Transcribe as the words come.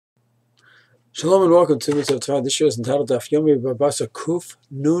Shalom and welcome to Mitzvah. This show is entitled Daf Yomi Babasa Kuf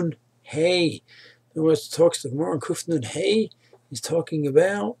Nun Hey. The words talks to more on Kuf Nun Hey. He's talking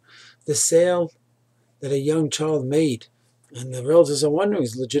about the sale that a young child made. And the relatives are wondering,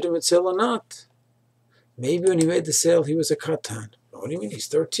 is it a legitimate sale or not? Maybe when he made the sale, he was a katan. What do you mean? He's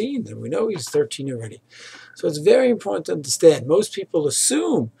 13. Then we know he's 13 already. So it's very important to understand. Most people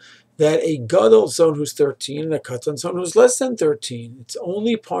assume that a gadol is someone who's 13 and a katan is someone who's less than 13. It's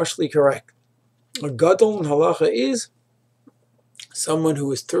only partially correct. A gadol in halacha is someone who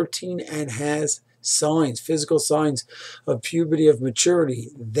is 13 and has signs, physical signs of puberty, of maturity.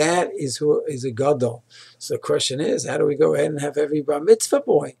 That is who is a gadol. So the question is, how do we go ahead and have every bar mitzvah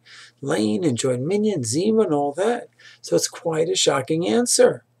boy lane and join minyan, zima, and all that? So it's quite a shocking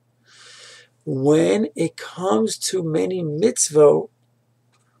answer. When it comes to many mitzvah,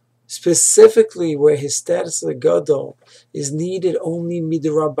 specifically where his status of the gadol is needed only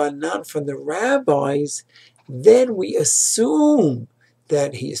midrabanan from the rabbis, then we assume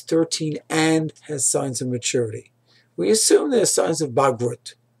that he is 13 and has signs of maturity. We assume there's signs of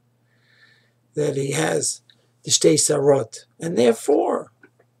bagrut, that he has the shtei sarot, and therefore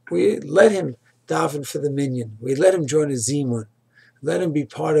we let him daven for the minyan. We let him join a zimun. Let him be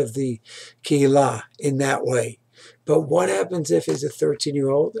part of the kehillah in that way. But what happens if he's a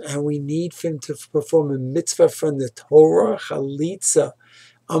 13-year-old and we need him to perform a mitzvah from the Torah, chalitza,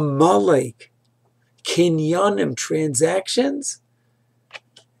 amalek, kinyanim, transactions?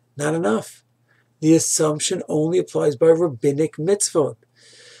 Not enough. The assumption only applies by rabbinic mitzvah.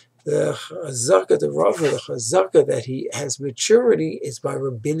 The chazaka, the rava, the chazaka that he has maturity is by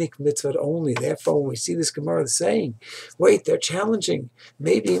rabbinic mitzvah only. Therefore, when we see this Gemara saying, wait, they're challenging.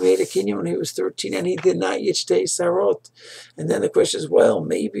 Maybe he made a kinyan when he was 13 and he did not yet shtei sarot. And then the question is, well,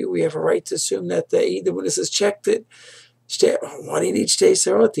 maybe we have a right to assume that the witnesses checked it. Why do you need shtei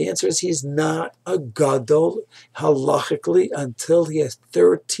sarot? The answer is he's not a gadol halachically until he has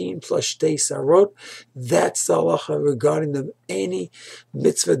 13 plus shtei sarot. That's the halacha regarding any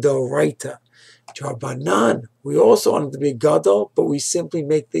mitzvah d'oraita. Drabanan, we also want him to be a gadol, but we simply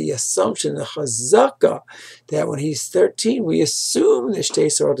make the assumption, the chazaka, that when he's 13, we assume the shtei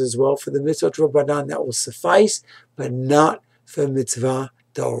sarot as well for the mitzvah drabanan. That will suffice, but not for mitzvah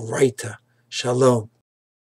d'oraita. Shalom.